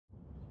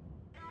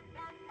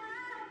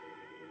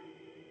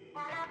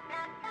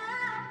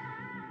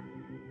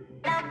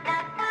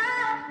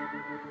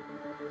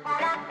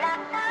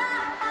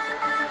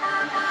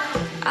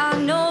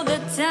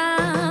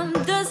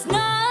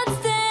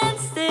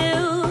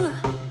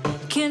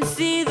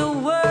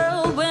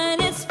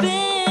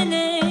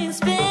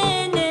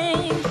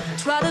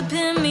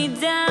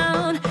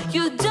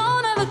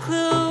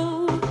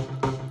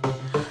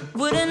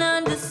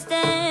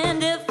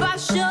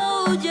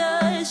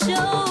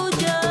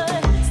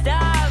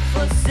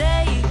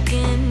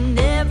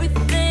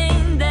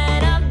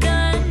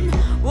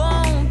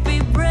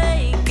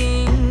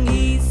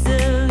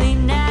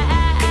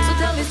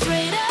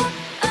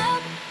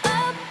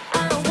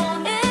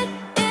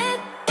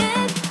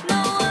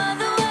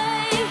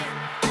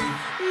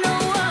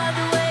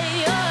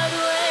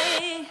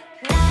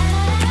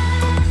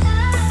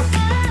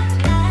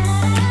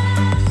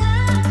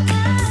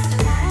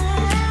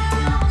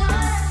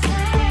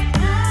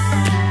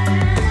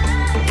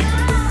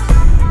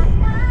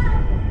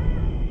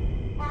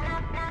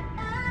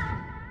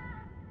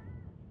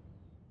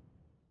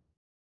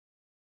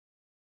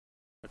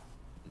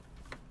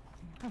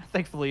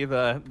thankfully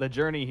the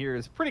journey here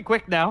is pretty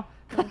quick now.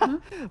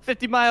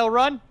 50-mile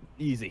run,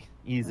 easy.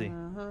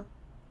 I'm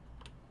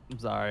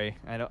sorry.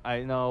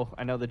 I know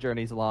the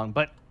journey's long,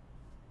 but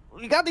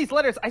we got these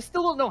letters. I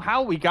still don't know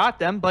how we got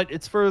them, but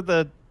it's for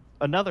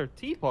another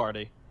tea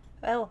party.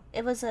 Oh,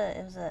 it was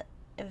a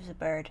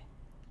bird.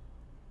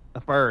 A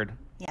bird.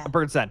 Yeah. A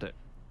bird sent it.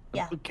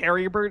 Yeah. A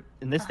carrier bird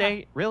in this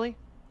day, really?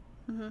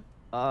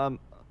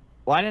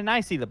 Why didn't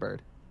I see the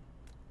bird?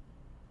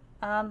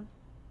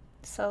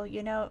 So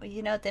you know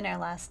dinner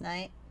last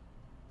night.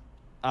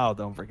 Oh,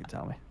 don't freaking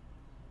tell me.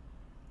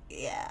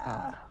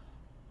 Yeah.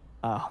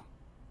 Oh.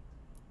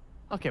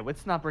 Okay,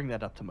 let's not bring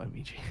that up to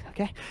Momiji,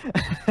 okay?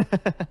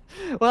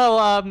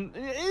 Well,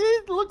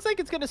 it looks like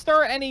it's gonna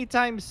start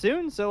anytime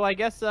soon, so I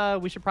guess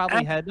we should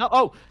probably head.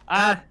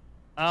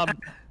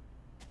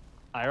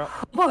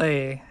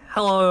 Boy,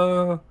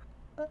 hello,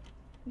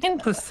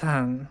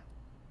 Olympus-san,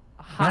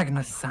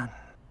 Magnus-san.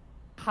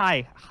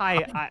 Hi.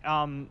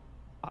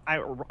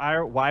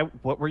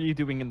 What were you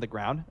doing in the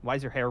ground? Why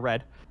is your hair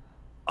red?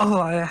 Oh,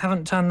 I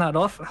haven't turned that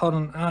off. Hold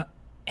on.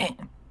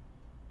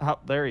 Oh,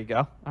 there you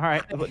go. All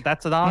right,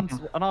 that's an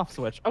off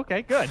switch.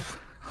 Okay, good.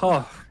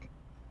 Oh.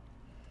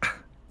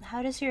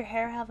 How does your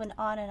hair have an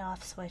on and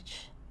off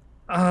switch?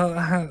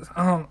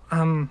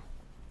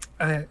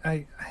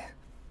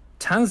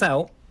 Turns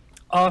out,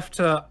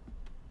 after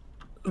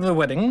the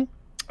wedding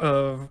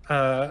of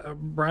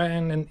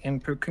Brian and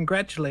Inpu,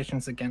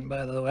 congratulations again,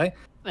 by the way.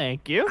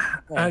 Thank you.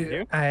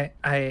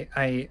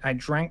 I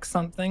drank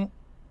something,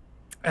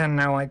 and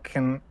now I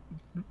can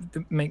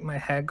make my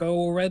hair go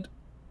all red,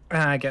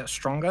 and I get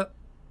stronger,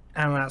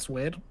 and that's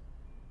weird.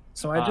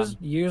 So I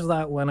just use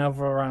that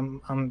whenever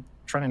I'm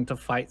trying to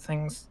fight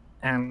things,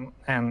 and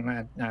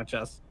I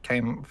just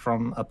came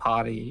from a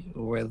party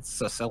with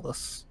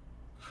Cecilis.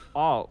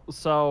 Oh,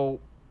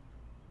 so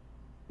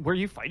were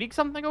you fighting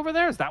something over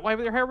there? Is that why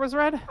your hair was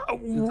red?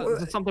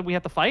 Is it something we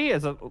have to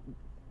fight?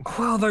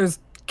 Well, those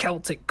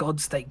Celtic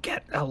gods, they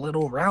get a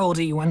little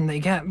rowdy when they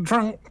get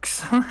drunk.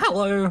 So,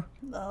 hello.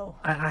 Oh.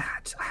 I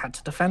had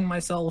to defend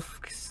myself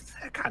because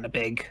they're kind of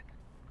big.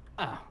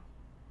 Oh.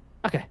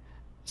 Okay.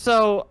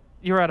 So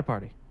you were at a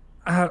party.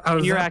 I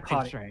was You're at a acting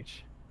party.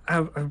 strange.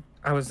 I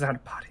was at a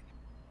party.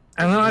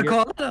 And then I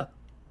got a letter.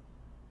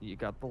 You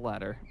got the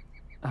letter.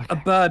 A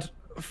Okay. bird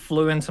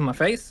flew into my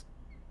face.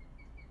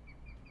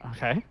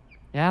 Okay.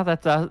 Yeah,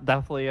 that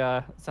definitely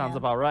sounds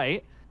about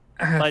right.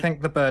 I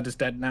think the bird is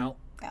dead now.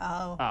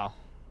 Oh. Oh.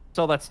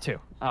 So that's 2.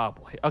 Oh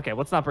boy. Okay,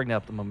 let's not bring that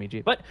up to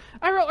Momiji. But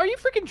Iro, are you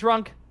freaking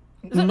drunk?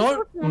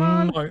 No.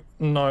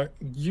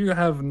 You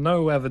have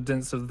no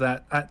evidence of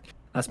that.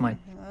 That's mine.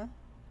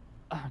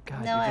 Oh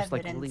god, No you're just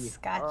like evidence.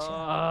 leave.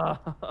 Gotcha.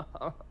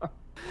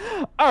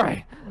 All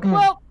right.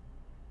 Well,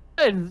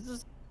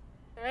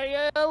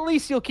 at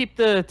least you'll keep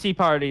the tea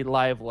party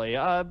lively.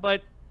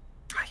 But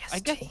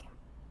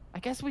I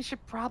guess we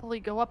should probably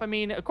go up. I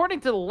mean,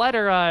 according to the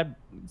letter,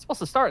 it's supposed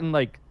to start in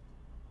like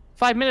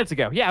 5 minutes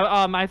ago.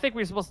 Yeah. I think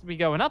we're supposed to be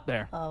going up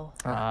there. Oh.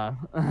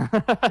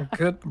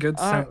 Good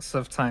sense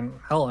of time.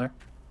 Hello.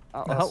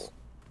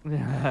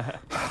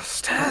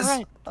 Stairs. All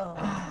right.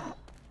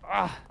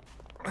 Oh.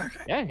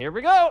 Okay. Yeah, here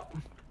we go.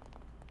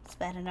 It's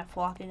bad enough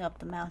walking up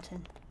the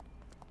mountain.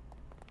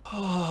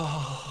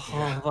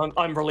 Oh,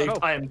 I'm relieved.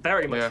 I am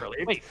very much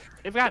relieved. Wait,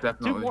 we've got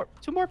Definitely.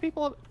 two more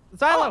people.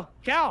 Xylo,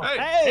 Cal,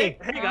 hey,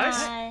 Hey guys.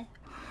 Hi.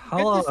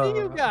 Hello. good to see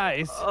you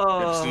guys.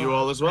 Good to see you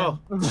all as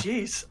well.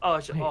 Jeez.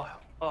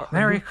 Oh.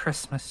 Merry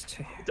Christmas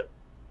to you.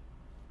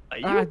 Are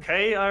you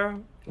okay?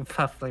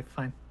 Perfectly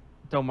fine.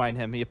 Don't mind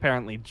him. He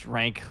apparently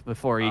drank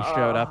before he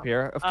showed up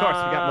here. Of course,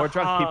 we got more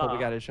drunk people. We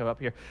got to show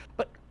up here.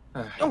 But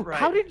Right.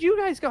 how did you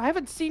guys go? I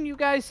haven't seen you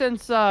guys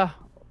since.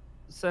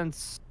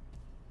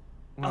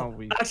 Well,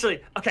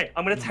 Actually, okay,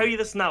 I'm going to tell you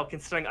this now,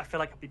 considering I feel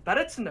like it'd be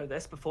better to know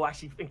this before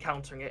actually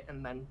encountering it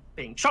and then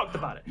being shocked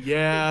about it.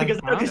 Yeah.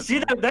 Because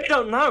you know, they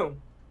don't know.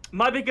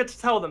 Might be good to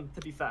tell them,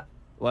 to be fair.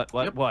 What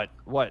are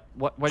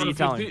you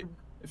telling me?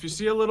 If you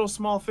see a little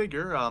small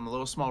figure, a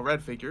little small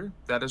red figure,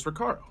 that is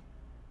Ricaro.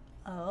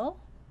 Oh.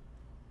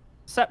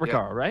 Set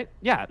Ricaro, right?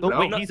 Yeah. No,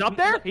 wait, no, he's up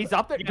there? He's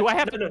up there? Do I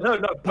have to? No.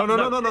 Do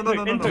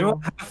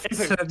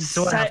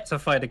I have to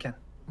fight again?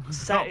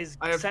 Set is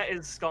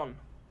gone.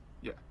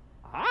 Yeah.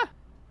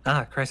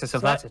 Huh? Crisis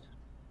averted.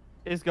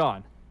 Is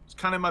gone. It's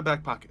kind of in my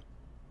back pocket.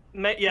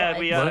 Yeah,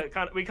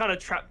 What? we kind of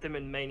trapped him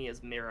in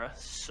Mania's mirror,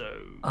 so.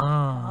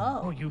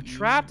 Oh. Oh, you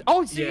trapped?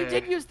 Oh, so you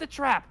did use the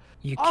trap.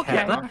 You Okay.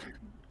 kept that?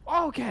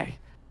 Okay.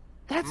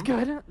 That's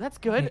good. That's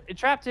good. It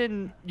trapped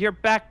in your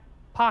back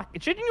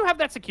pocket. Shouldn't you have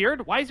that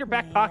secured? Why is your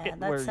back pocket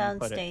that where sounds you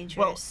put it?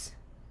 dangerous.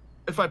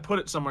 If I put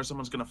it somewhere,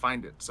 someone's gonna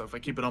find it. So if I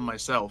keep it on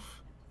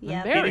myself,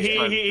 Yeah. There But,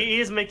 He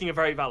is making a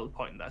very valid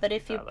point there. but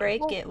if you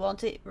break it,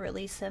 won't it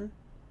release him?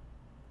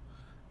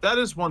 that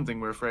is one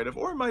thing we're afraid of,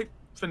 or it might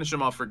finish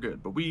him off for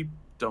good. But we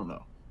don't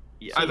know.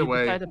 Yeah. So Either you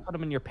way, decided to put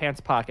them in your pants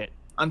pocket.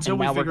 until and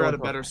we now we're figure out going a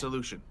for better it.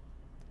 solution.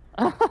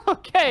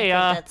 Okay.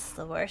 That's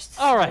the worst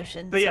all right.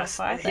 solution But so yes,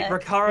 far. What am I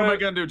Ricaro,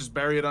 gonna do? Just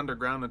bury it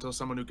underground until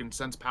someone who can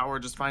sense power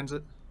just finds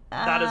it?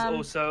 that is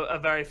also a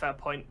very fair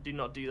point. Do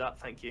not do that,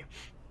 thank you.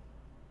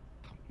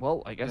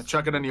 Well, I Yeah, guess.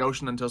 chuck it in the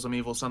ocean until some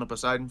evil son of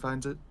Poseidon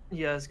finds it.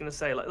 Yeah, I was gonna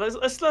say, like,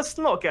 let's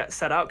not get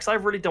set out because I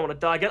really don't want to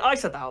die again. I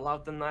said that out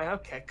loud, didn't I?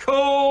 Okay,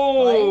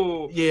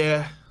 cool.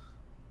 Yeah.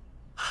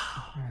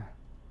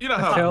 You know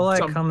how I feel like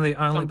some I'm the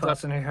only sometimes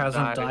person who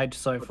hasn't die, died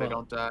so but far. they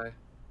don't die.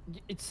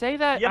 Say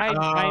that. Yeah.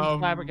 I'm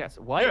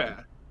flabbergasted. What?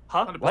 Yeah.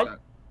 Huh? 100%.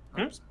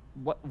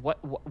 What?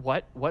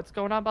 100%. What's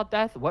going on about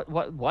death? What?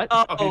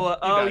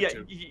 Oh, he died yeah,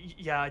 too.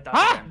 yeah, I died.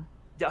 Huh? Again.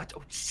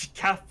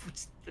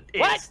 Yeah,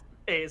 What?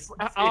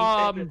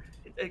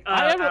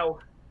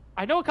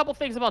 I know a couple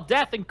things about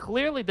death, and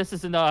clearly this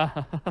isn't No.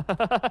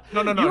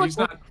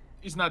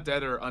 He's not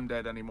dead or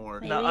undead anymore.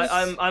 No,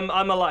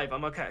 I'm alive.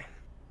 I'm okay.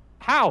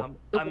 How?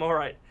 I'm all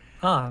right.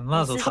 Ah,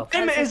 Mazel tov.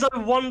 Time is a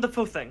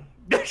wonderful thing.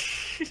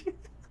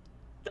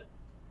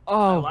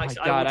 Oh I my will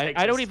god! take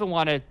I don't this. even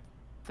want to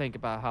think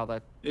about how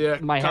that. Yeah,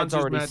 My head's Kansu's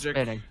already magic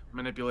spinning.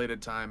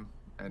 manipulated time.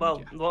 And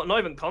Well, yeah. not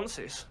even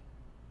Consus.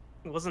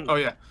 It wasn't. Oh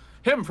yeah,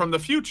 him from the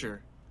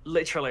future.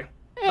 Literally.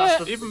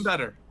 Eh, Even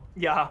better.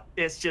 Yeah,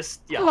 it's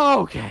just yeah.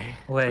 Okay.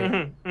 Wait,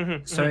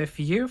 Mhm, so if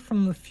you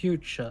from the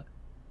future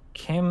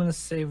came and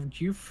saved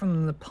you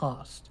from the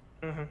past,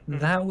 mhm.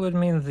 that would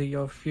mean that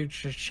your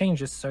future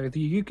changes, so that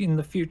you in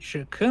the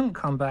future couldn't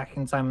come back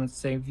in time and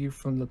save you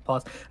from the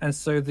past, and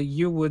so that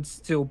you would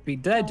still be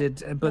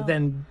deaded, but no,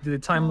 then the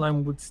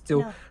timeline would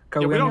still no. go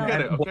Yeah, we in. don't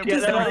get it, What okay? Yeah,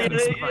 does Yeah, that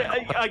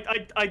yeah,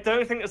 mean? I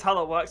don't think that's how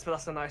that works, but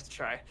that's a nice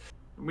try.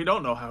 We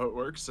don't know how it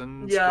works,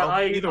 and Yeah, well,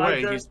 either I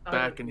way, don't- he's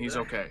back and he's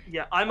okay.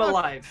 Yeah, I'm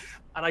alive,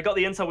 and I got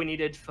the intel we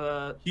needed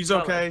for. He's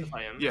Starlight okay, if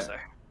I am, yeah. So.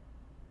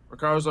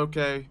 Rikaru's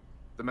okay.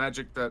 The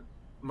magic that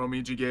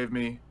Momiji gave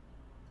me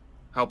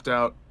helped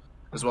out,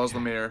 as well as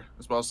Lemire,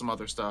 as well as some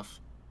other stuff.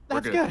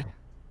 That's We're good.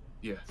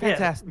 Yeah.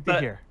 Fantastic to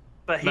but- hear.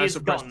 But he's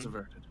Massive presence gone.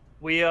 averted.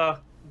 We are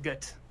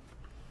good.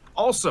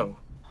 Also,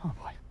 Oh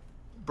boy.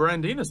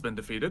 Brandina's been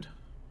defeated.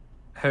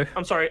 Who?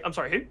 I'm sorry.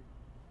 Who?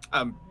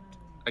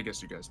 I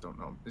guess you guys don't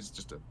know. It's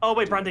just a. Oh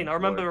wait, dude Brandine. I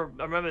employed.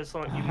 remember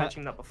something you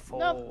mentioned that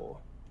before.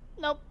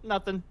 Nope.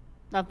 Nothing.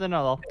 Nothing at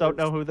all. Don't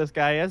know who this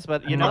guy is,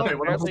 but you know. Okay,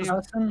 well, apparently,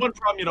 One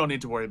problem you don't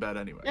need to worry about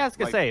anyway. yeah, I was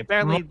gonna Like, say.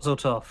 Apparently, Mazel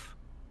tov.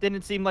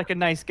 didn't seem like a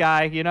nice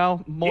guy. You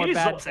know, more need to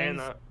bad stop saying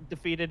things that.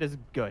 defeated is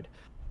good.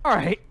 All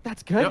right,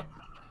 that's good. Yep.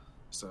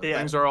 So Yeah.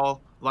 things are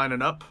all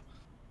lining up.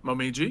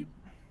 Momiji,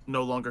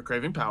 no longer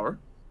craving power.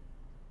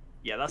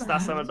 Yeah, that's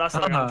something I'm trying Ah,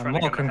 to more get my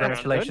head around.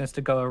 congratulations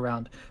to go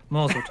around.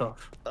 Mazel tov.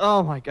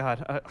 Oh my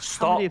god. How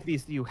Stop. many of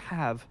these do you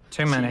have?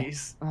 Too many.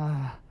 Jeez.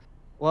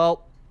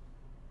 Well,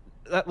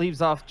 that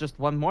leaves off just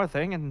one more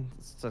thing, and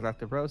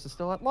Selective Rose is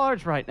still at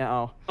large right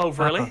now. Oh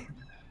really?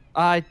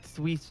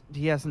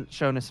 He hasn't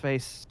shown his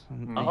face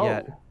Oh.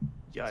 yet,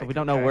 Yeah. so we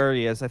don't know where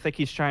he is. I think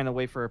he's trying to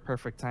wait for a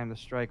perfect time to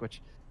strike,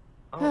 which.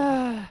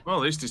 Oh. Well,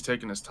 at least he's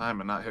taking his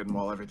time and not hitting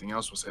while everything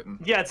else was hitting.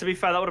 Yeah. To be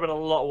fair, that would have been a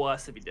lot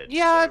worse if he did.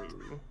 Yeah.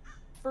 so-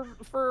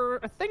 For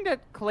a thing that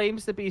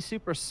claims to be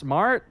super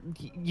smart,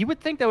 you would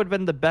think that would have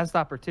been the best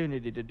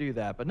opportunity to do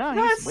that, but no,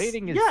 he's That's-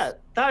 waiting his Yeah,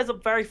 that is a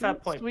very fair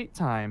point. sweet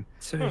time.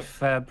 To be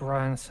fair,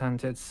 Brian San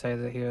did say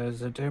that he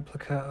was a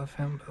duplicate of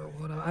him, but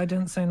whatever. I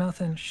didn't say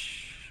nothing.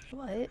 Shh.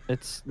 What?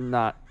 It's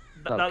not.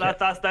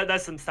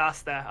 There's some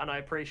sass there, and I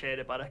appreciate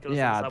it, but I can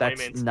Yeah, understand what he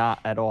that's means. not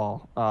at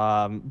all.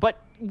 But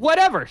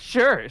whatever.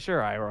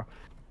 Sure, Ira.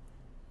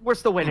 We're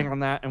still waiting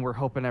on that, and we're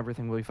hoping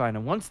everything will be fine.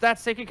 And once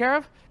that's taken care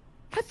of,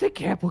 I think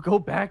camp will go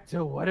back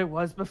to what it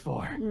was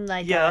before. I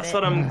Yeah, doubt that's it.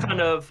 what I'm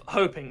kind of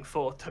hoping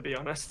for, to be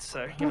honest.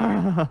 So, you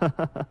know.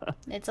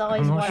 It's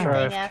always I'm not one sure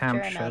thing if after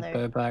camp another. should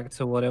go back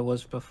to what it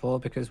was before,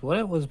 because what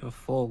it was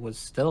before was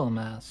still a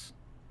mess.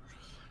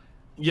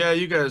 Yeah,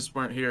 you guys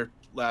weren't here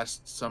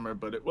last summer,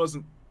 but it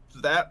wasn't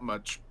that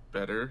much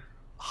better.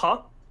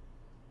 Huh?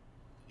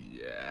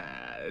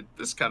 Yeah,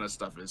 this kind of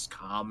stuff is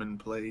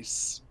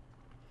commonplace.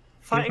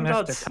 Fighting We've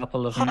missed gods. a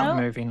couple of Huh?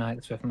 movie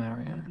nights with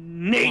Marion.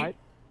 Neat.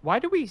 Why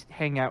do we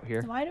hang out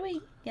here? Why do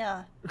we?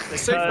 Yeah.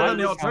 Safer than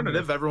the Because-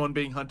 alternative, everyone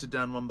being hunted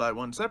down one by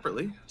one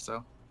separately.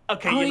 So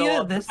Okay, you know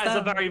what? there's That's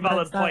a very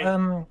valid there's point.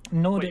 that,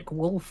 Nordic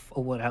wolf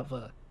or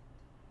whatever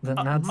that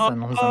Nadson was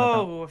on about.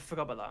 Oh, I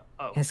forgot about that.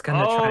 Oh. He's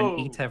gonna try and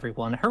eat Oh.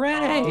 everyone.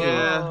 Hooray!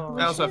 yeah, Oh.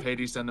 I also have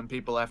Hades sending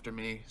people after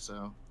me.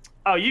 So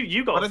Oh,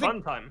 you got But a I think-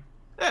 fun time.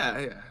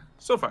 yeah.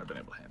 So far, I've been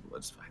able to handle it.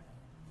 It's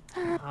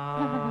fine.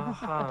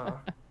 Uh-huh.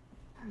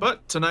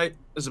 But tonight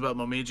is about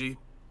Momiji.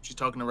 She's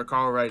talking to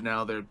Rikaru right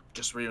now. They're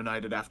just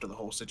reunited after the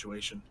whole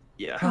situation.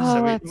 Yeah, Oh,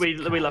 so that's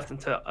we left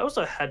until I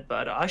also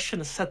headbutt her. I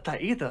shouldn't have said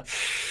that either.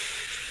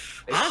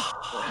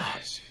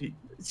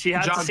 She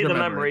had to Jogged see her the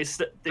memory. memories,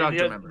 Jogged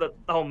her memory.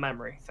 the whole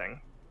memory thing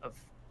of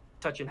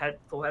touching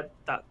forehead,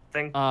 that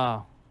thing.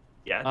 Oh,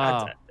 Yeah,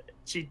 Oh.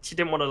 she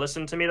didn't want to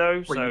listen to me though.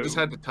 Wait, So you just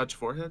had to touch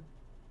forehead?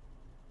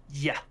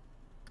 yeah,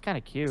 kind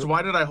of cute. So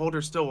why did I hold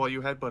her still while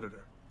you headbutted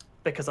her?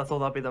 because I thought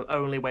that'd be the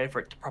only way for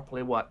it to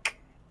properly work.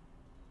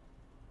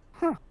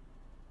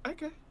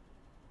 Okay.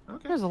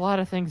 Okay. There's a lot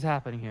of things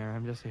happening here.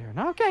 I'm just here.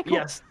 Okay, cool.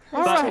 Yes,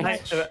 All but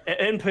right.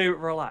 hey, input,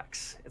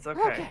 relax. It's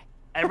okay. Okay.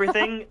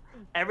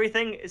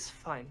 Everything is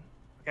fine.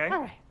 Okay.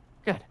 All right.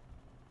 Good.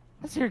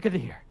 That's good to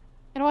hear.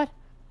 You know what?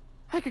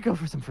 I could go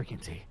for some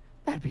freaking tea.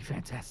 That'd be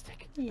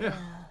fantastic. Yeah.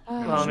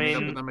 Well, I Meet up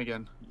mean, with them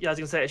again. yeah, I was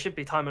gonna say it should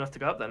be time enough to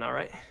go up then. All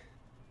right.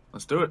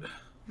 Let's do it.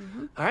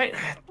 All right.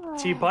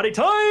 Tea party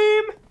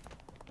time.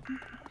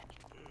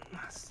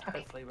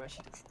 Hopefully, where she.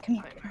 Come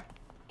here.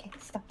 Okay,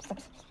 stop.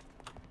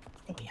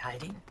 Are we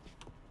hiding?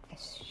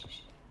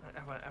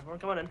 Everyone,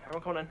 come on in.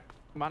 Everyone, come on in.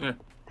 Come on. Yeah.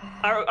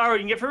 Arrow, you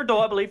can get through a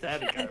door, I believe. There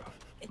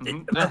we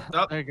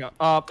go. There you go.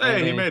 Up.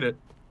 Hey, he made it.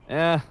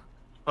 Yeah.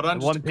 Hold on,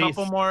 just One a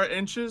couple piece. more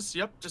inches.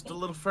 Yep, just a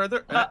little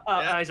further. He's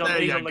on- There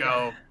he's you on the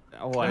go.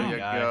 Oh, There my you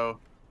God. go.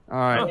 All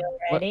right. You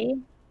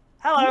ready?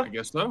 Hello. I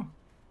guess so.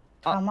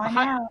 Come on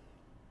hi. out.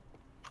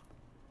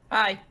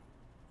 Hi.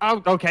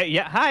 Oh, okay.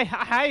 Yeah. Hi.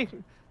 Hi,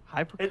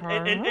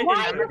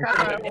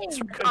 Prakara. It's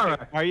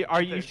Rikara.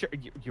 Are you sure?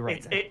 You're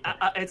right.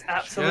 It's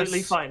absolutely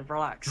Yes. fine.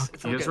 Relax.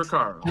 It's all Here's good.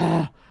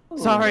 Ricaro.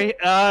 Sorry.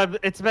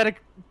 It's been a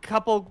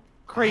couple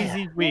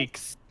crazy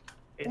weeks.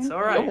 It's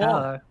all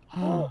right.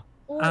 Hello.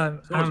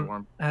 It's always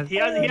warm. He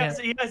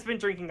has been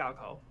drinking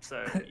alcohol,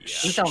 so yeah.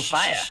 He's on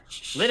fire.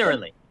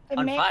 Literally. Did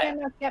On Megan fire.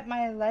 not get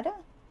my letter?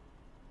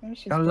 Maybe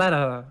she's A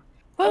letter.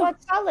 Oh,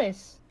 what's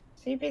Alice?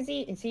 Is he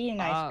busy? Is he in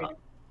ice cream?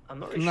 I'm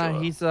not really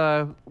No,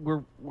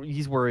 sure.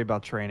 he's worried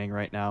about training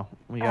right now.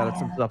 We got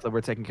some Oh. stuff that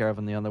we're taking care of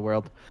in the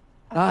underworld.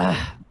 And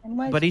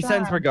where's But he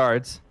sends John?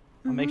 regards.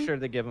 I'll make Mhm. sure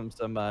to give him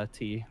some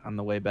tea on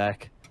the way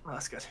back. Oh,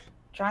 that's good.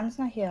 John's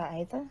not here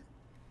either.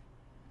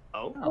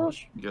 Oh. Oh.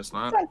 Guess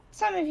not.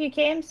 Some of you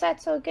came, so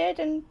that's so good,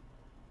 and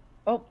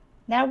oh,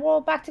 now we're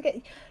all back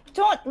together.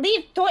 Don't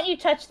leave! Don't you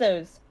touch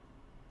those!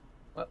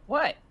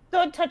 What?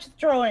 Don't touch the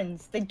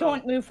drawings. They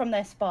don't move from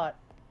their spot.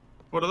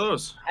 What are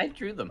those? I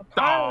drew them.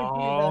 I would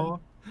do them. Oh,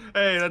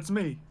 hey, that's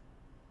me.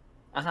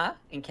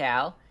 And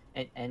Cal,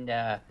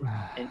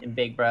 and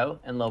Big Bro,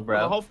 and Low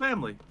Bro. The whole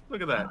family.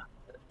 Look at that.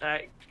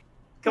 Alright.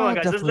 Come on,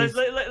 guys. definitely.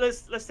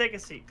 Let's take a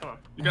seat. Come on.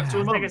 You got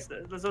two of them.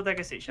 Let's all take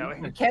a seat, shall we?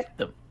 We kept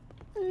them.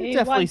 It Who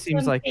definitely wants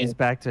seems some like tea? he's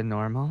back to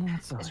normal.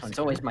 This one's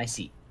always my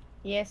seat.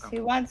 Yes,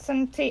 who wants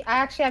some tea? I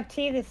actually have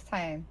tea this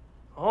time.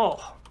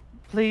 Oh,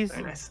 Please,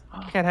 very nice.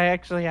 can I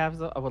actually have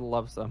some? I would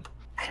love some.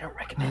 I don't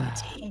recommend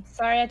the tea. I'm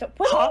sorry, I don't.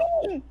 What Huh?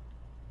 do you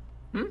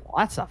mean? Well,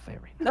 that's not very.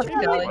 Nothing,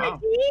 You don't like darling. my Wow.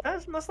 tea?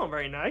 That's not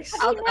very nice.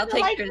 I'll You never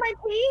take liked your- my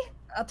tea?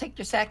 I'll take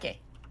your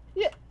sake.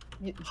 You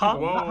Huh?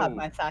 will not have Whoa.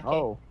 my sake.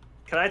 Oh,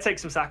 Can I take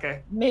some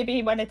sake?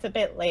 Maybe when it's a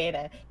bit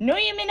later. No,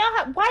 you may not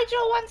have. Why do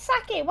you want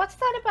sake? What's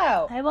that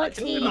about? I want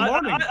in tea. the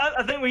morning.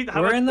 I think we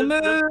We're in the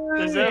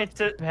deserve it's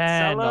to been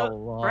a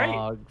celebrate.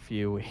 long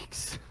few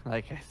weeks.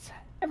 Like I said.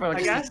 Everyone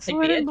I just guess. take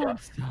the edge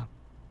off.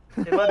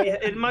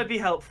 It might be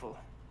helpful.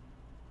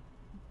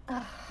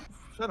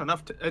 We've got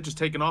enough edges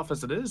taken off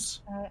as it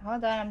is. Alright,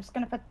 hold on. I'm just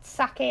gonna put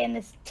sake in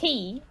this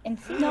tea and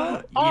see.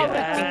 No. Oh,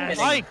 Yes.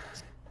 Right.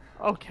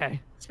 Okay.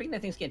 Speaking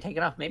of things getting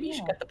taken off, maybe you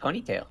should cut the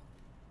ponytail.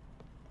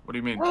 What do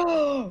you mean?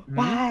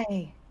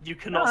 Why? You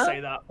cannot say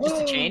that. Just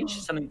to change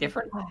something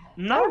different.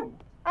 No.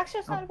 Actually,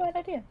 it's not a bad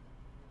idea.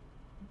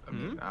 I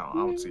mean, I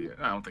don't see it.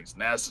 I don't think it's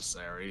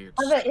necessary. It's,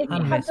 Although if I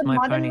you have miss the my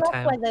modern look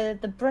ponytail. where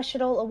the brush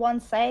it all to one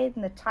side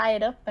and they tie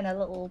it up in a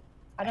little,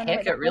 I don't know.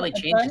 what Haircut they really call it,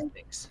 a changes bun?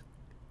 things.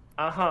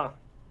 Uh-huh.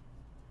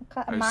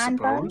 A I man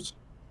bun? suppose.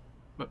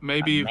 But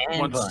maybe A man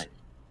once. bun.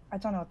 I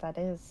don't know what that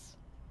is.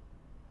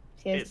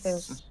 Cheers, Phil.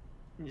 It's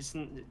just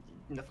nothing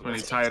When you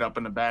else. tie it up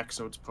in the back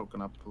so it's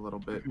poking up a little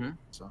bit. Mhm.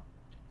 So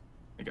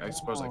I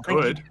suppose I Oh.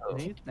 could.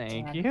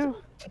 Thank Yeah. you.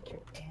 Take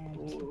your hand.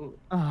 Ooh.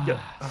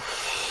 Ah.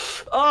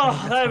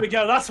 Oh, there we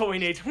go. That's what we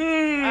need.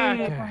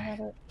 Okay. Okay. Okay,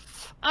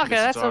 Guess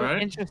that's it's all an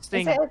right.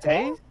 interesting Is it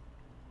okay? taste.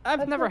 I've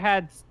That's never okay.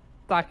 had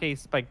sake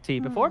spiked tea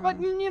before, but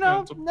you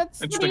know, it's a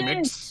that's interesting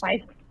mix.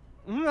 Spice.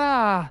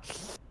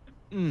 that's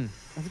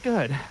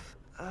good.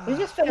 You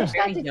just finished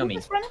Very that? Did yummy. you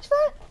just finish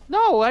that?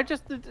 No, I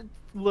just did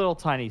little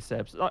tiny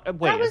sips. Wait, That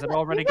was is it like-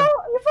 already you've gone?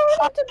 You've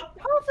already done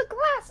half the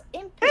glass.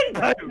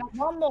 Input.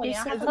 One more. You're You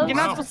have to supposed You're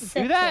not to supposed to do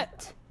sip that?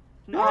 it.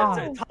 No,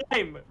 Oh.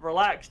 time.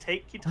 Relax.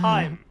 Take your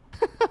time.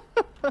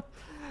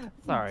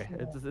 Sorry,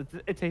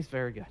 it tastes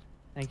very good.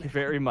 Thank you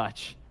very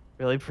much.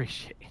 Really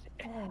appreciate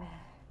it.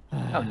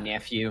 Oh,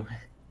 nephew.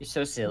 You're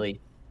so silly.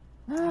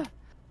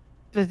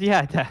 But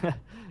yeah,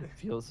 it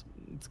feels.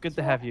 It's good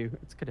to have you.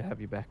 It's good to have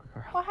you back,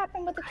 Ricardo. What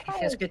happened with the It trials,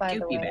 feels good by to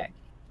the be way? back.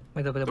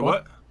 Wait, The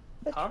what?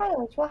 The Huh?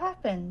 trials. What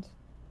happened?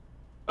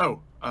 Oh,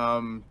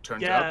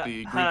 turns Yeah, out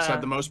the Greeks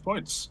had the most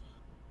points.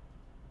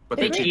 But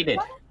They they cheated.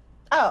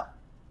 Oh. Yeah,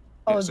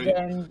 Oh, so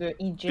then the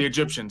The Egypt.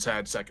 Egyptians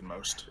had second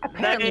most.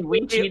 Apparently,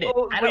 we cheated.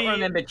 I don't we-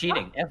 remember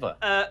cheating, ever.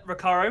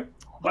 Ricaro,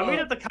 when we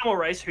did the camel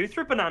race, who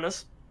threw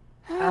bananas?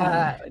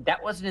 That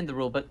wasn't in the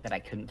rule book that I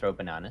couldn't throw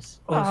bananas.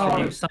 Also,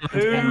 Oh. you summoned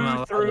Who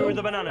him threw the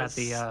at bananas?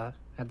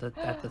 at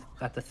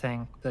the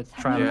thing, the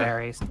trial Yeah.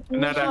 berries.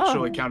 And that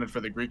actually counted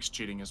for the Greeks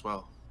cheating as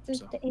well. Did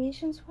So. the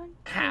Asians win?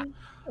 Ha.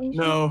 Asians?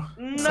 No,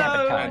 No.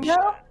 Sabotage.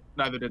 No.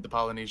 neither did the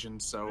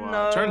Polynesians. So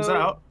No. turns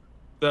out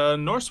the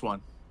Norse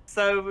won.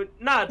 So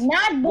Nad.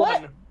 Nad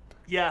what? won.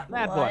 Yeah.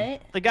 That What? one.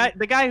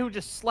 The guy who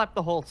just slept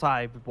the whole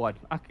time won.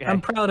 Okay. I'm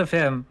proud of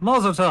him.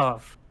 Mazel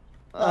tov.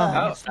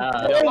 Uh,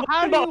 Oh,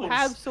 how do you balls.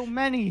 have so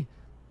many?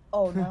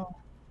 Oh no.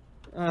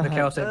 The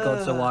Celtic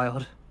gods are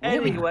wild.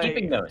 Anyway, Anyway,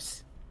 keeping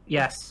those.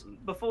 Yes.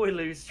 before we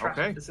lose track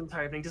Okay. of this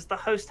entire thing, does the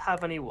host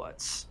have any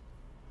words?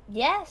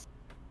 Yes.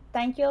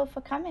 Thank you all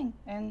for coming,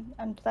 and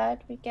I'm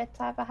glad we get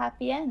to have a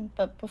happy end.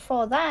 But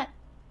before that,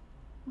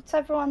 what's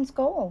everyone's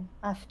goal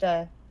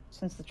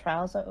since the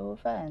trials are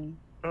over and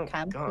Oh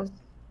camp God. is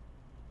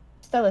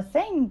still a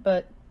thing,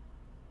 but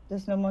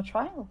there's no more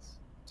trials.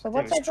 So I think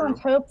what's it's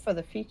everyone's true. hope for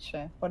the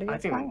future? What are your I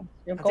think- plans?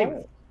 Your I think-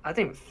 goals? I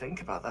didn't even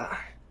think about that.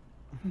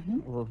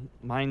 Well,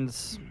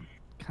 mine's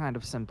kind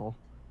of simple.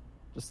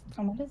 Just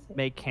And what is it?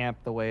 make camp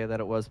the way that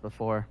it was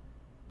before.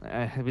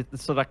 The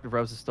seductive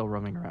rose is still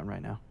roaming around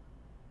right now.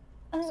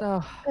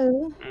 So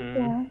Oh, Mm. yeah.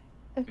 Yeah,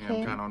 Okay.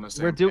 I'm kind of on the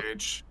We're same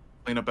page.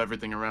 Clean up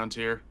everything around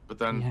here, but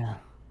then yeah.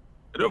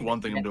 I do have one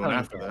thing I'm doing Yeah.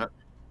 after that.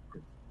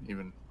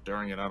 Even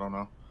during it, I don't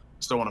know.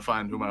 Still want to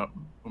find who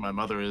my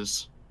mother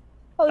is.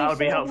 Oh, That you would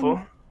be said-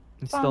 helpful.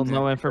 Still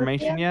no Yeah.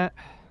 information yet.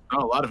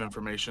 Not a lot of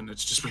information.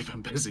 It's just we've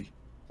been busy.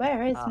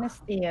 Where is Ah. Miss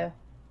Theo?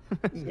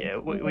 Yeah,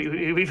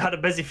 we've had a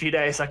busy few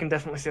days. I can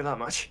definitely say that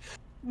much.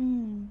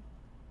 Mm.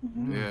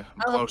 Mhm. Yeah, I'm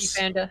I'll help you, close.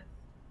 Panda.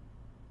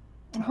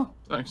 Oh,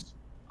 Thanks.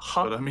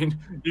 Huh? But I mean,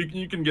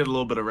 you can get a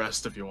little bit of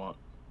rest if you want.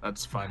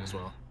 That's fine as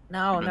well.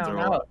 No, You've been no, through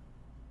a no. lot.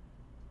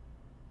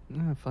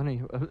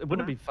 Funny. It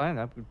wouldn't be fun.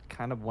 I would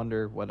kind of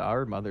wonder what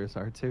our mothers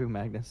are too,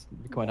 Magnus. To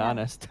be quite Yeah.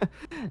 honest,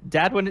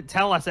 Dad wouldn't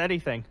tell us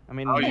anything. I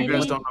mean, Oh, you Maybe.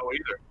 guys don't know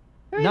either.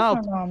 where is No.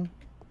 my mom?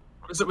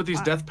 What is it with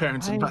these death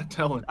parents and I- not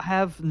telling? I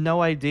have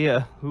no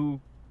idea who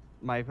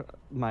my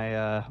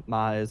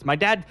ma is. My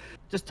dad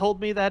just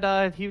told me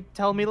that he'd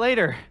tell me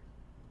later.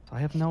 So I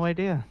have no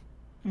idea.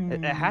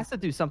 It has to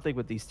do something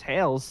with these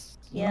tails.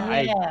 Yeah.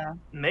 I,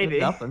 Maybe.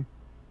 nothing.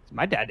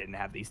 My dad didn't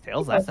have these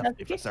tails. You That's both not have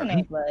for kiss certain. in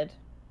it, blood.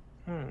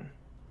 Hmm.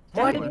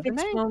 What Anyway. if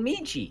it's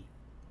Momiji?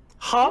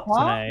 Huh? What?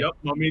 Tonight. Yep,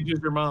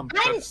 Momiji's your mom.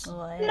 I'm That's-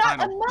 What?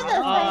 not a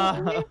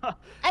mother, thank you.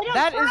 I don't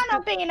that plan is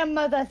on being a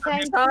mother,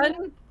 thank you.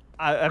 Son?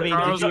 I mean,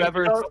 Carl's did you like,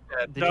 ever, "Don't-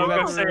 did don't you go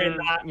ever, saying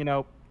that." you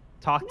know,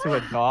 talk to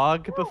a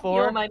dog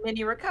before? You're my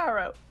mini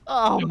Recaro.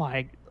 Oh Yep.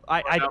 my!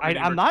 Not many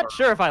I'm not requirements.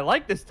 sure if I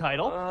like this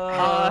title.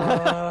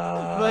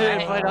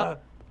 But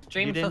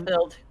Dream You didn't-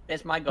 fulfilled.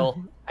 That's my goal.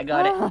 I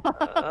got it.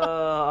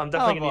 I'm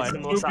definitely gonna boy. need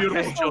some more Two sake.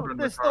 beautiful children.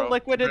 There's still Recaro.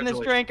 liquid in this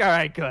Congratulations. drink. All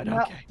right, good. No,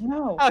 Okay.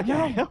 no,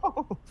 Okay.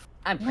 no.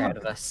 I'm proud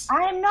of us.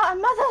 I'm not a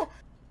mother.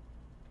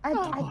 I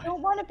Oh, boy.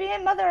 don't want to be a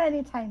mother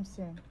anytime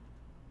soon.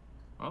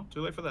 Well,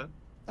 too late for that.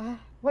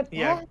 What?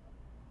 Yeah. What?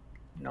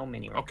 No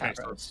mini Okay,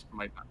 so Recaros. it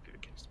might not be the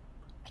case.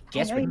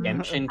 Guess I know you-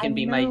 redemption I can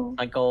be my know.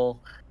 goal.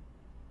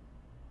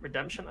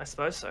 Redemption, I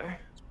suppose so.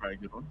 It's probably a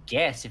good one.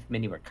 Guess if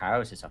mini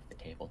Recaros is off the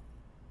table.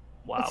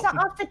 Wow. It's not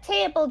off the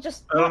table.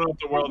 Just. I don't know if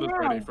the world is now.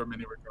 ready for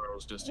mini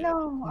Recaros just yet.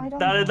 No, I don't.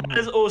 That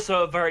is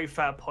also a very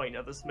fair point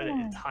at this minute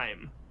in Yeah.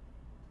 time.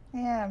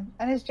 Yeah,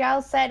 and as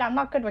Giles said, I'm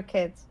not good with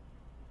kids.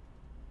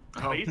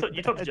 Oh, But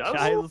you talked to Giles?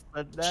 Giles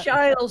said that.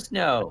 Giles,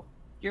 no.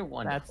 You're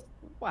wonderful. That's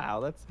wow.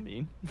 That's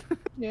mean.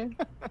 Yeah.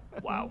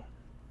 Wow.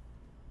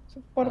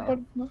 What?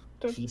 Wow.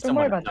 Don't, He's don't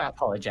worry someone I'm about not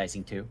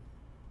apologizing to.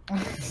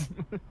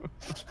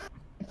 that.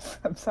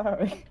 I'm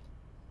sorry.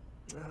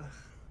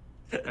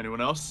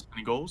 Anyone else?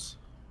 Any goals?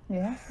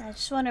 Yeah. I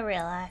just want to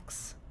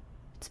relax.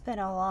 It's been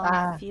a long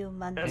Ah. few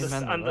months.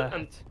 Amen to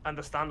that.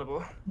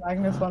 Understandable.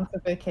 Magnus wants a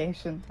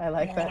vacation. I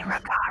like Mini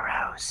that.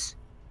 Recaros.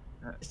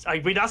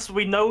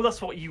 We know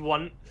that's what you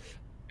want.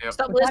 Yep.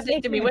 Stop Does that listening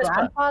make to you me a whisper.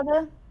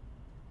 grandfather?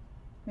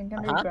 You're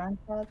gonna be Uh-huh.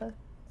 grandfather?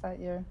 Is that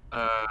your?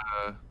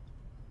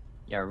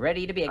 You're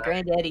ready to be a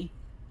granddaddy.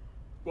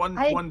 One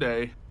I-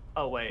 day.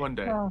 Oh wait. One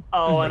day. Oh,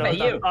 Oh, I What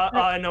know. about you?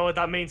 I know what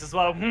that means as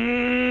well.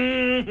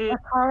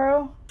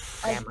 Caro,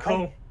 Damn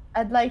Cool.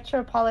 I'd like to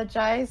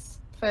apologize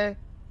for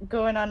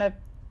going on a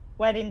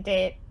wedding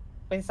date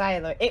with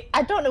Xylo.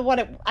 I don't know what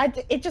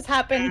it just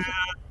happened.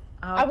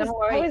 Oh, I was- don't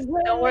worry. I was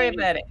Don't worry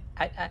literally-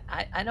 about it.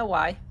 I know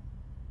why.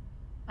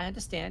 I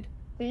understand.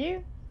 Do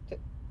you?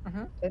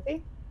 Mhm. Did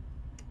he?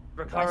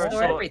 I Recaro saw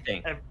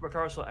everything.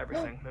 saw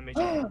everything. Let me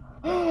no.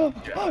 No.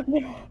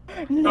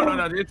 It's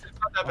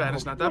not that bad.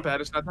 It's not that bad.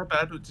 It's not that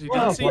bad. He Whoa,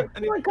 doesn't see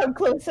any. Someone come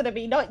closer to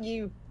me, not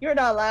you. You're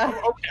not allowed.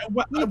 Okay,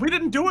 well, we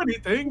didn't do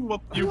anything.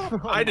 Well,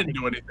 I didn't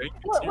do anything.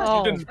 What- You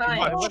Oh, didn't do fine.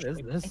 much. What is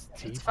this?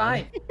 It's tea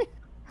fine.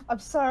 I'm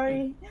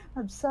sorry.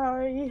 I'm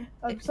sorry.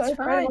 I'm It's sorry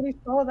for fine. anyone who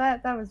saw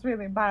that. That was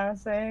really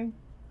embarrassing.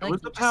 There Like,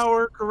 was the you just-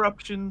 power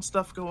corruption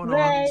stuff going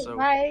Right, on. So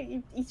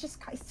right. He's just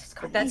got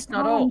But that's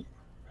not all.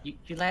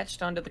 You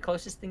latched onto the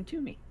closest thing to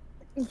me.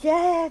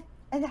 Yeah.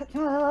 And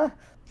that,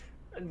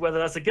 Whether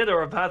that's a good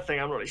or a bad thing,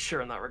 I'm not really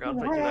sure in that regard.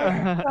 But you know.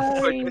 yeah,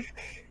 sorry.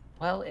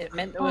 Well, it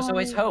meant there was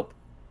always hope.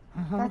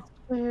 That's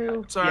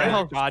true. sorry. Yeah.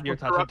 Oh, God, you're we're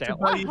touching corrupted tail.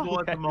 by evil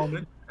at the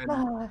moment,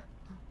 and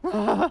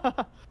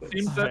it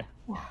seems that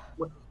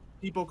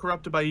people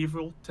corrupted by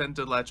evil tend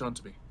to latch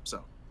onto me.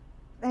 So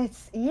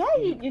It's you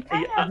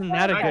kind Yeah, of. Isn't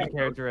that a Okay. good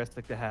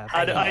characteristic to have?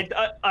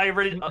 I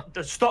really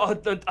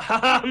stop.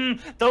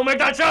 Don't make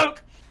that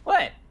joke.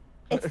 What?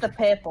 It's the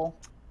purple.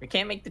 We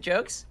can't make the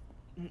jokes?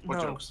 what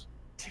No, jokes?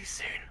 too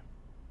soon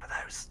for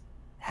those.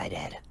 Hi,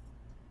 Dad.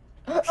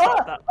 Stop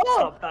that!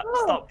 Stop that!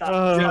 Stop that!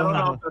 Oh. Yeah, I don't know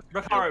Stop if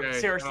that's that! gonna Ricaro, be okay. I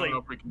don't seriously, know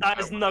if we can that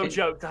do is no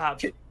joke to have.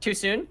 Too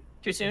soon?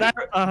 Too soon?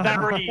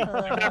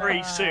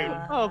 Very soon.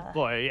 Oh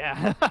boy,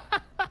 yeah.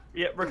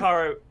 Yeah,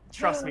 Ricaro,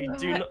 trust me.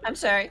 Do not. I'm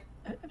sorry.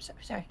 I'm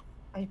sorry.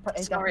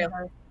 It's not real.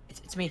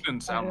 It's me. It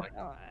didn't sound like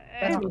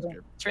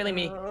It's really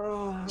me.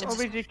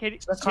 OBG, can you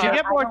Ricaro,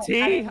 get more I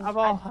tea? don't- I'm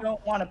all. I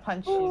don't want to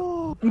punch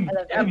you. Please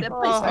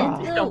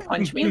don't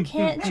punch me. You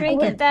can't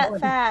drink it that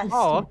fast.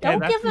 Oh, okay, Don't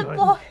that's give it good.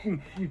 more.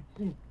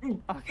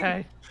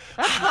 Okay,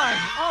 that's fine.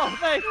 Oh,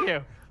 thank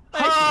you.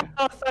 Thank you.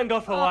 Oh, thank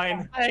God for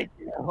wine. Thank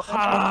you.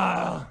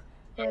 Ah,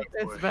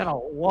 it's been a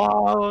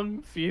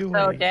long few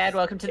So, weeks. Dad,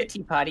 welcome to the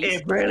tea parties.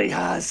 It really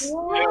has. yeah,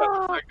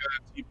 it's like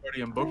a tea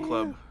party and book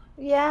club.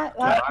 Yeah,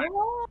 Yeah.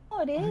 oh,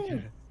 it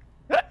is.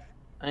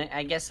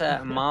 I guess,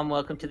 Mom,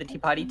 welcome to the tea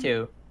party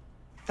too.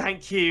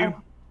 Thank you.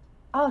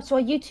 Oh, so are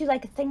you two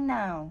like a thing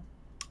now?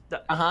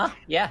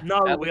 Yeah.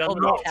 No, we are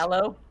told not. Nick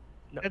hello.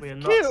 No, It's we are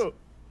cute. not.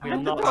 We are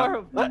It's not.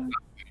 adorable.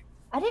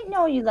 I didn't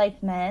know you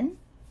liked men,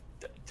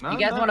 No, You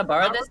guys no, want to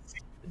borrow not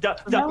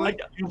this? No.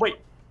 Wait,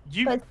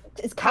 you? but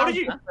it's How kind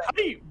did you? How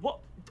do you? What?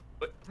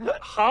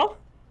 Huh?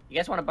 You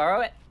guys want to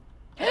borrow it?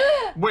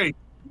 Wait,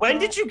 When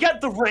did you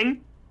get the ring?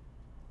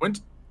 when?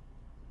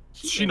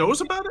 She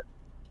knows about it?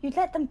 You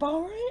let them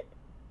borrow it?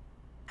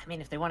 I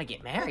mean, if they want to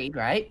get married,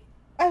 right?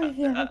 Oh,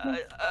 yeah.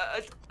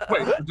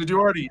 Wait, did you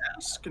already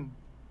ask? And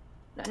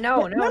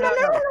No. No.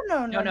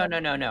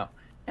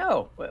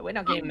 No, we're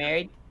not getting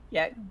married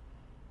yet.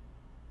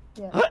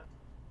 Yeah.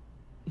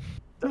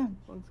 That's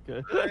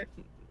good.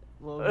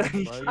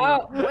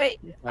 Oh, wait.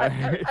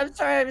 I'm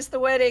sorry, I missed the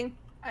wedding.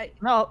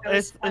 No, I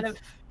was it's kind of,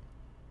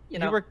 you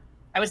know, were.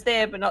 I was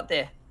there, but not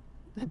there.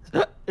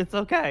 It's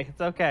okay.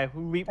 It's okay.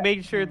 We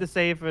made sure to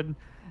save an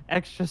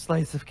extra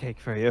slice of cake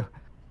for you.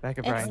 Back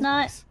at It's Brian's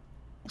not- place.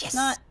 It's Yes.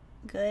 not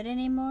good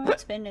anymore.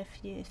 It's been a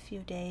few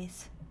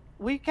days.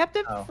 We kept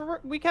it. Oh.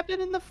 We kept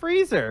it in the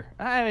freezer.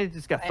 I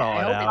just got I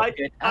thawed hope out. it's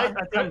good. I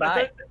Come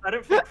by.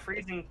 don't think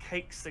freezing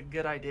cake's a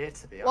good idea,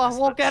 to be Well, honest.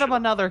 we'll but get him sure.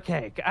 another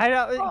cake. I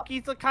don't. Oh.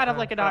 He's kind of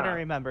like an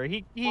honorary member.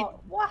 He.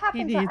 What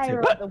happened to needs it.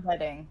 Ira at the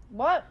wedding?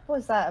 What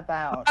was that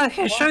about? I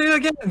can show you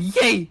again.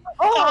 Yay!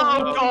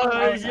 Oh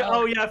God! no.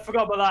 Oh yeah, I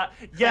forgot about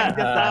that. Yeah.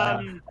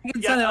 I can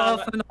Yeah, turn it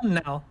off and on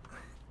now.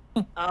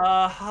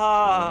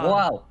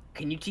 Wow,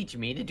 can you teach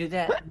me to do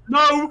that?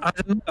 No. I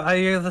don't know. Are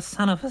you the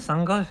son of a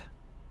sun god?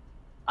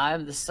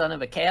 I'm the son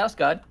of a chaos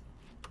god.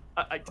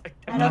 I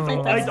don't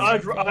think that's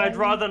I'd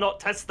rather not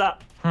test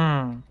that.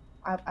 Hmm.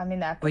 I mean,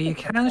 that. Well, you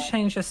can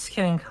change your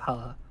skin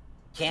color.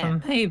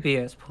 Can. So maybe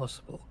it's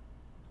possible.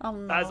 Oh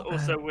no. As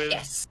also with.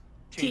 Yes.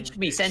 Team Teach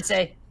me, Beast.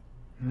 Sensei.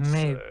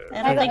 Maybe.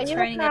 I don't think Are you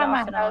turning it looking at off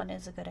my and house? on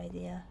is a good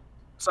idea.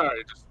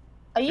 sorry, just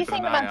Are you keeping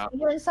thinking an eye about out.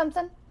 doing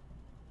something?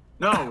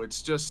 No,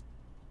 it's just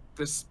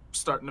this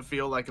starting to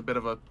feel like a bit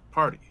of a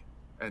party,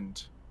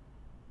 and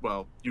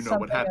well, you know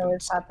what Something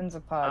always happens. happens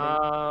at parties.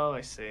 Oh,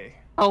 I see.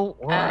 Oh,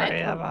 Tea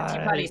worry about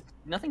it. parties.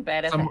 Nothing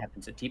bad ever Some-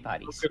 happens at tea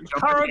parties. Don't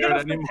jump Kara, in get here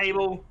off the anymore.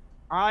 table.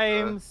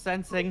 I'm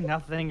sensing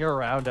nothing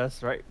around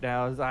us right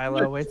now,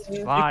 Xylo. It's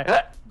too. fine.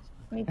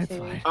 Me It's too.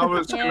 fine. I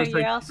was Yeah, gonna say you're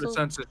keep also- the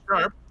sense is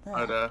sharp,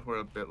 Ugh. but we're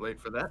a bit late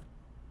for that.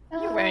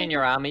 You're wearing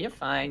your armor. You're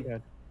fine.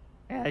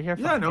 Yeah, you're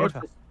fine. Yeah, no, you're it's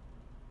fine. just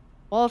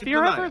Well, if keep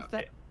you're an eye ever,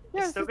 out.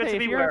 yeah, still just good say, to if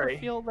be you ever wary.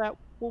 feel that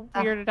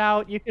weirded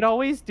out, you could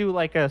always do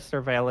like a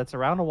surveillance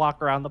around, a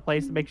walk around the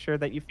place to make sure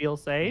that you feel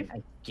safe.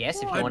 I guess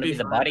if you I'd want to be be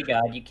the fine.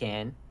 bodyguard, you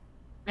can.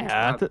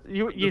 Yeah,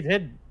 you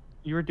did.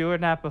 You were doing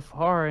that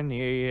before in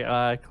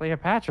the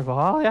Cleopatra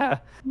ball, yeah.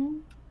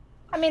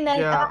 I mean, there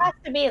Yeah. has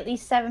to be at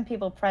least 7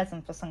 people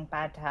present for something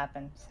bad to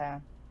happen.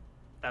 So.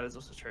 That is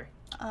also true.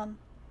 Um,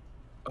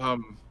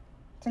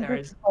 Some There good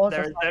is calls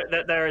there or is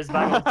something. there is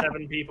valid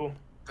 7 people.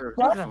 there's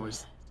What? definitely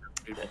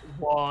people.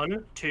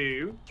 1,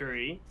 2,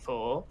 3,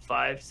 4,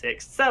 5,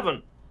 6,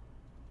 7.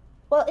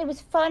 Well, it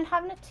was fun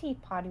having a tea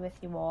party with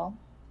you all.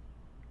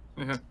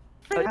 Yeah.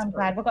 I'm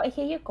glad we got to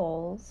hear your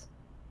goals.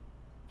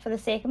 For the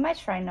sake of my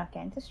shrine not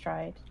getting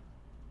destroyed.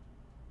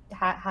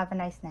 Have a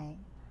nice night.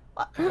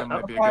 That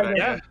might be a Before good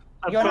you- idea. Yeah.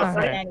 Of You're not course.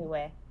 going Okay.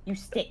 anywhere. You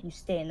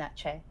stay in that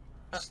chair.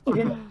 You're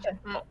in that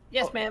chair.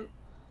 Yes, ma'am.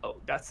 Oh,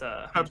 that's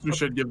Perhaps we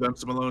should give them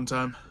some alone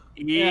time.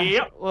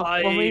 Yep.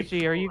 Well,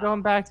 Luigi, are you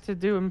going back to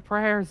doing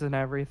prayers and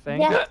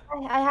everything? Yes,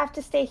 I have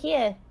to stay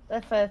here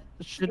for.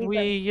 Should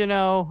we,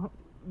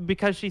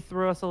 because she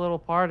threw us a little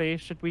party,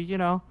 should we,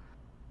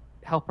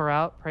 help her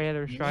out, pray at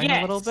her shrine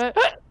a little Yes. bit?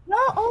 No,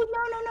 oh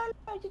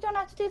no! You don't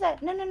have to do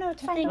that. No,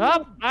 it's fine.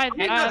 Oh,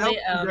 Actually, help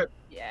you get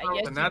yeah, out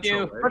yes, the you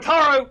natural do. way.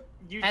 Rotaro!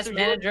 You As do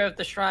manager of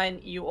the shrine,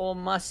 you all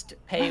must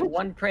pay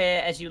one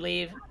prayer as you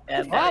leave. Oh,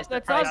 is the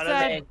that's price all to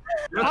said. pay.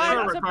 Yes, I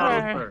sir, was a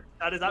Ricardo, prayer. sir.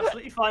 That is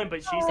absolutely fine,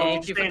 but she told you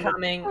Thank to you stay for in the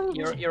coming.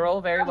 You're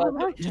all very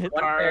welcome. Just one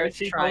prayer Rotaro, at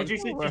she the shrine. told you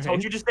she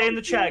told you to stay in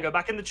the chair. Go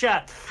back in the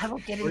chair. I will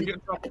get We're in.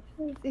 getting trouble.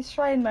 The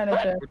shrine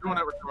manager. We're doing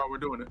it, Ricardo. We're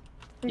doing it.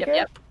 You Yep, good?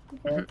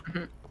 yep.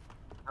 You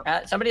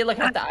good? Somebody look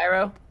at the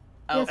Iro.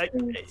 Oh, Yes,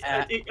 please.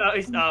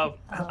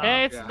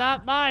 It's yeah.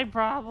 not my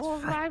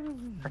problem.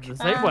 I'm the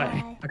same way.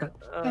 Bye. I got.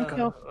 Thank you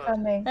for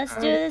coming. Let's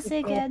do this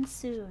again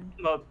soon.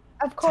 Well,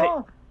 Of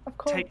course. Of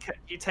course.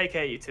 You take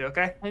care, you two,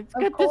 okay? It's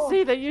good to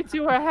see that you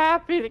two are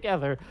happy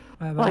together.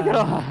 Like,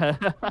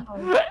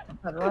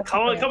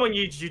 Come on,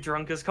 you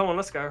drunkards. Come on,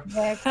 let's go.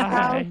 Yeah,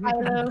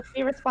 Kylo,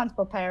 be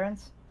responsible,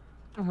 parents.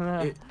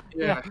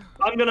 Yeah.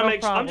 I'm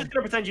just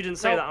gonna pretend you didn't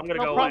say that. I'm gonna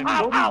go away.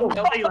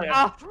 See you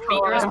later. Be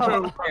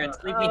responsible, parents.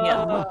 Leave me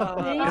here.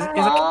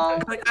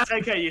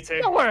 Take care, you two.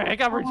 Don't worry, I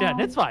got Regen.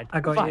 It's fine. I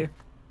got you.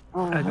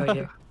 I got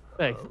you.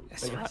 Thanks.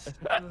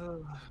 All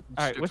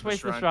right, which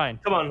way's the shrine?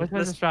 Come on, which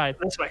way's the shrine?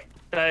 This way.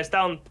 It's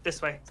down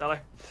this way, Zeller.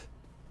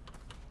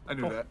 I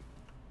knew that.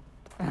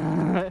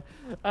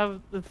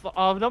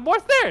 No more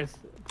stairs.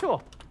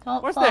 Cool.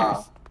 Don't More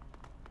fall.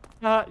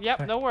 stairs.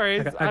 Yep, no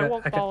worries. I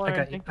won't fall or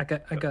anything. I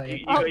got you.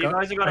 You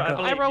guys have got it.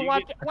 I will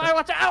watch it.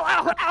 Watch it. Ow,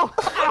 ow, ow.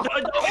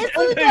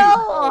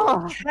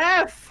 No!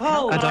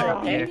 Careful! I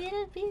don't You care. need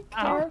to be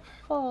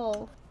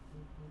careful.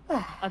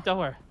 Don't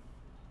worry.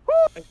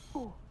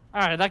 All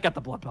right, that got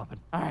the blood pumping.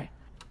 All right.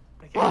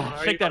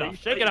 Okay, Shake that off.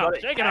 Shake it off.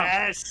 Shake it off.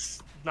 Yes!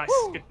 Nice.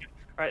 Good.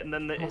 All right, and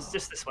then it's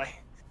just this way.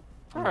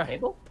 All right.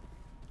 Table?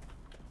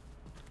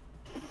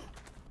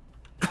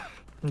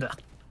 No.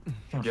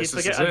 I guess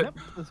this Keep is it.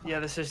 Yeah,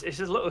 it's just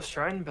a little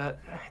shrine, but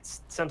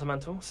it's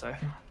sentimental, so.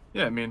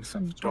 Yeah, I mean, it's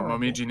what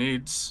Momiji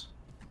needs.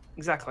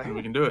 Exactly.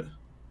 We can do it.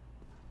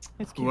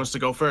 It's Who cute. wants to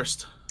go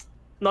first?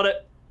 Not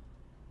it.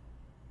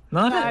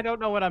 Not I it. don't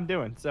know what I'm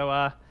doing.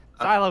 So,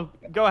 Silo,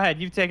 go ahead.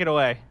 You take it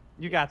away.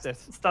 You got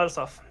this. Start us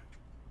off.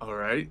 All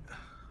right.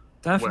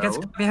 Don't forget to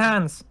Well. clap your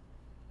hands.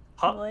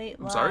 Huh? Wait,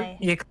 I'm sorry? why?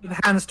 You clap your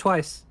hands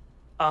twice.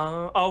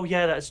 Oh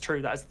yeah, that is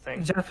true. That is the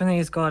thing.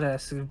 Japanese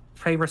goddess.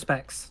 Pay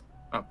respects.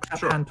 Oh, Clap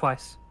sure. hand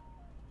twice.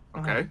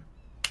 Okay.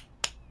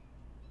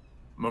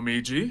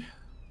 Momiji,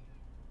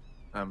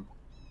 I'm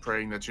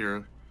praying that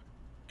you're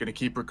gonna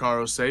keep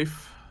Ricaro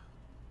safe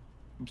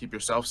and keep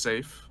yourself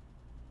safe.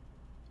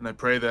 And I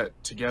pray that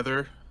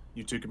together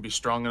you two can be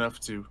strong enough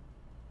to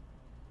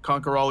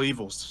conquer all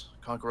evils,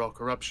 conquer all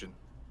corruption,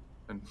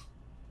 and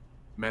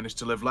manage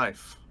to live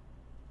life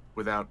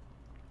without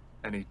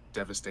any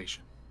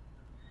devastation.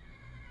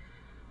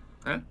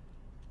 Huh?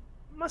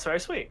 That's very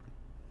sweet.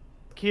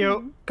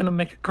 Cute. Gonna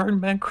make a grown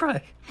man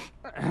cry.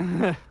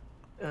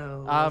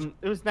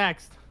 Who's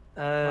next?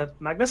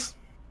 Magnus.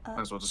 Might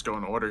as well just go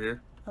in order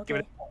here. Give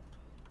Okay.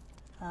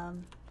 it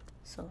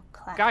So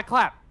clap. Gotta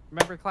clap.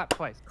 Remember, clap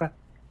twice.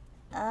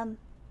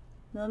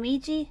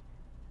 Momiji,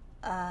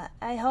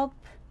 I hope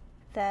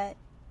that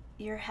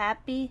you're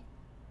happy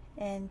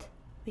and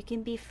we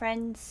can be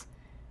friends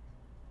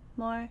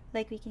more,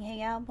 like we can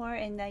hang out more,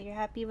 and that you're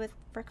happy with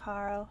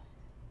Ricaro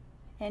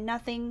and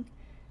nothing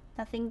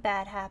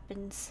bad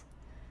happens.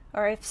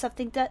 Or if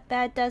something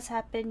bad does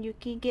happen, you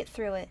can get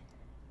through it.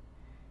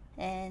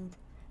 And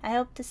I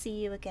hope to see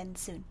you again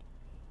soon.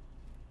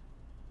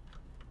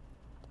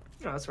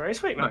 Oh, that's very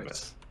sweet, Magnus.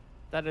 Nice.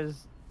 That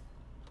is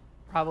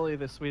probably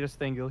the sweetest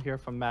thing you'll hear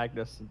from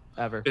Magnus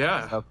ever.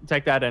 Yeah. So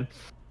take that in.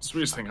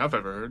 Sweetest thing I've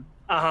ever heard.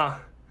 Uh-huh.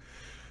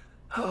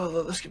 Oh,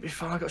 look, this could be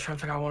fun. I got to try and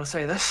figure out how I want to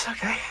say this.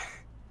 Okay.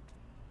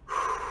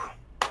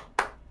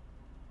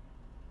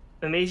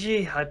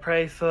 Momiji, I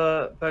pray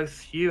for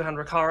both you and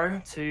Ricaro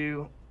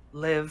to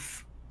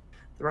live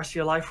the rest of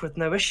your life with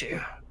no issue,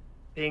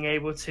 being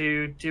able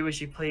to do as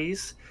you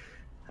please.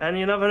 And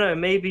you never know,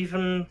 maybe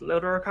even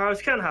little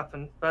Ricaros can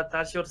happen, but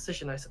that's your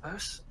decision, I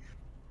suppose.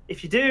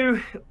 If you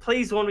do,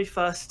 please warn me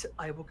first.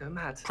 I will go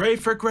mad. Pray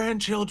for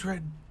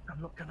grandchildren.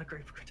 I'm not gonna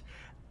agree for it.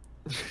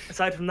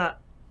 Aside from that,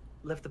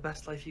 live the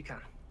best life you can.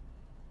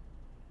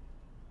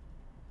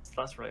 So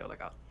that's really all I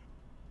got.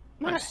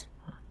 Nice.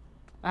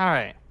 All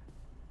right.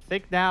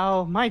 Think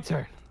now, my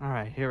turn. All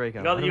right, here we go.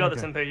 You got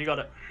the Timpo, you got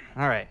it.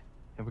 All right,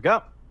 here we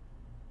go.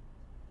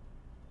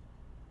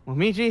 Well,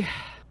 Miji,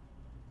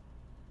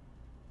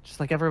 just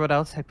like everyone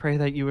else, I pray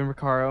that you and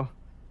Ricaro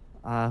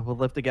will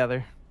live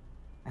together,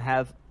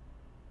 have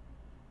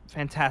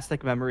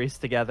fantastic memories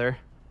together.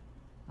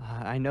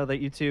 I know that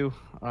you two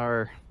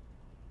are,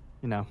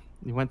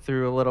 you went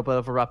through a little bit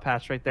of a rough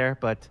patch right there,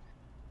 but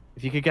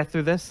if you could get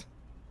through this,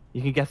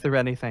 you can get through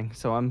anything.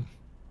 So I'm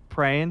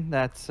praying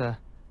that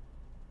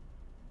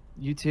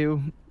you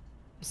two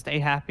stay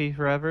happy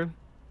forever,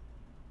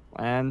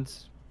 and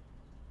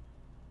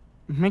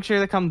make sure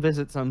to come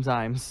visit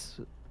sometimes.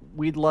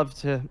 We'd love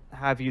to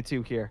have you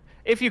two here,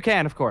 if you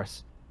can, of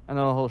course. I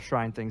know the whole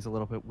shrine thing's a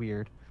little bit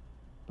weird,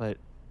 but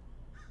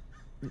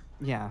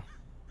yeah,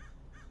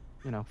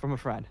 from a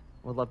friend.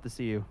 Would love to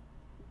see you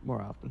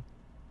more often.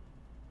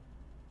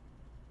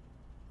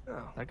 Oh,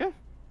 Is that good?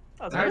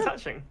 that was very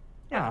touching.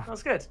 Yeah, Ah. that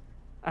was good.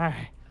 All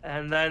right.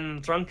 And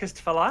then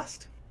drunkest for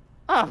last.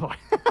 Oh boy.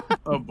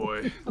 Oh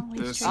boy. Always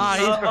This drink. Ah,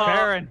 he's Oh,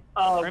 preparing.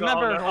 Oh,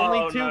 Remember, God, no.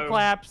 only two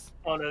claps.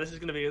 Oh no, this is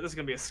gonna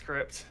be a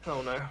script.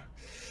 Oh no.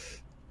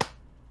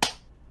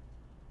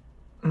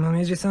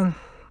 Momiji-san,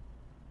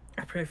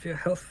 I pray for your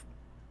health,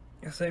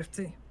 your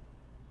safety.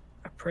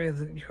 I pray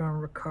that you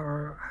and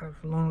Ricaro have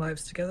long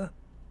lives together.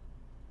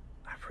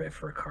 I pray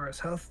for Ricaro's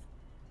health,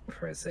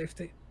 for his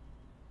safety.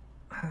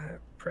 I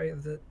pray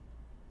that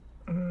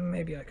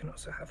maybe I can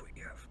also have what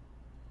you have.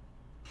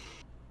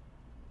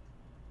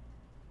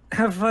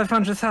 Have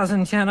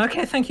 500,000 yen.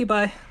 Okay, thank you.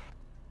 Bye.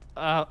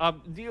 Are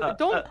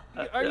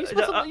you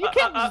supposed to? You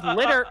can't just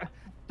litter.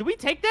 Do we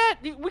take that?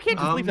 We can't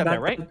just leave that there,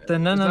 right?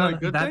 No.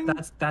 good thing?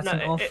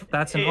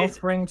 That's an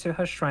offering to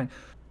her shrine.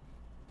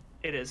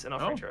 It is an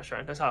offering to a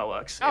shrine. That's how it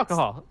works.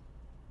 Alcohol.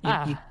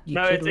 You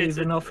could leave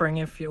an offering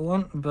if you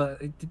want,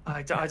 but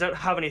I don't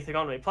have anything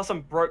on me. Plus,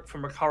 I'm broke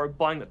from Ricaro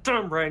buying the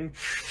damn ring.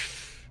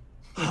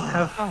 you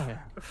have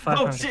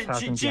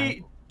 500,000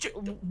 yen.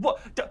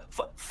 What?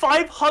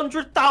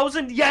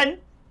 500,000 yen?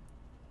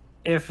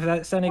 If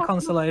that's any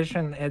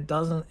consolation,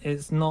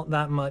 it's not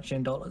that much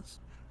in dollars.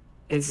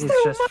 It's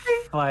just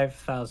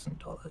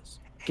 $5,000,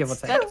 give or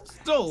take. That's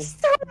Still.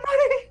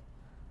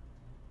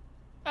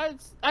 money.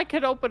 I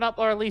could open up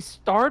or at least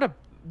start a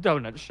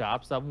donut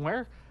shop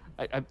somewhere.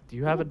 Do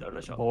you have a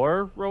donut shop.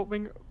 more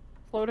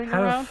floating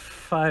Have around?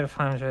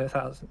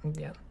 500,000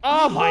 yen.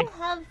 Oh my!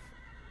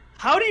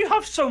 How do you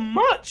have so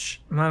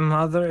much? My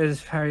mother is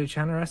very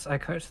generous. I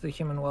coach the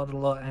human world a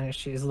lot, and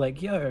she's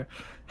like, "Yo,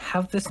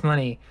 have this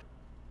money.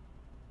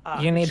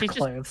 You need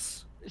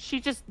clothes." She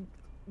just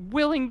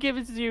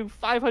gives you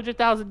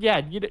 500,000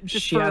 yen.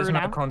 Just She for has no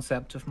now?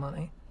 concept of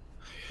money.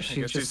 I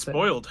guess she's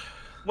spoiled.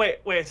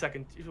 Wait a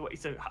second.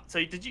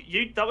 So did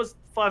you? That was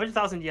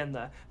 500,000 yen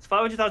there. It's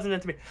 500,000 yen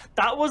to me.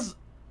 That was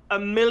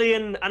 1.5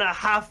 million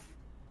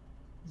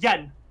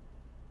yen.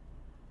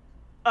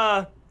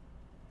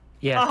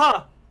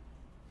 Yeah.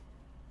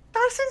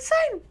 That's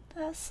insane.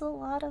 That's a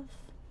lot of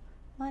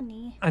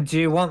money. Do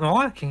you want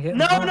more? I can get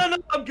No, more. no,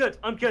 I'm good.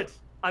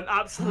 I'm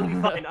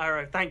absolutely fine,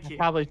 Iro. Thank you.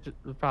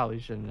 Probably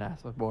shouldn't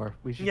ask for more.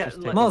 We should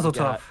just take Mazel what we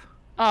got.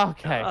 tov.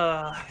 Okay.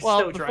 Still Well,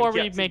 drunk. before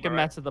we Yes, make a right.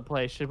 mess of the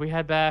place, should we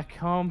head back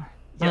home?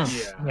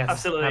 Yes, Yes,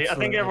 absolutely. I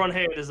think everyone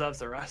here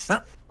deserves a rest.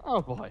 Huh?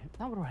 Oh boy,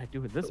 now what do I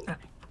do with this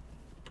money?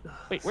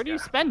 Wait, where do you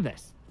spend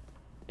this?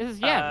 This is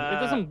it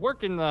doesn't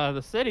work in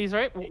the cities,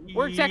 right?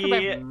 Where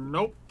exactly?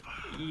 Nope.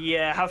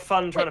 Yeah, have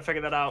fun trying to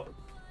figure that out.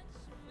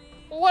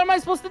 What am I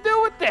supposed to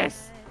do with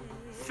this?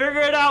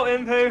 Figure it out,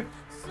 Impu.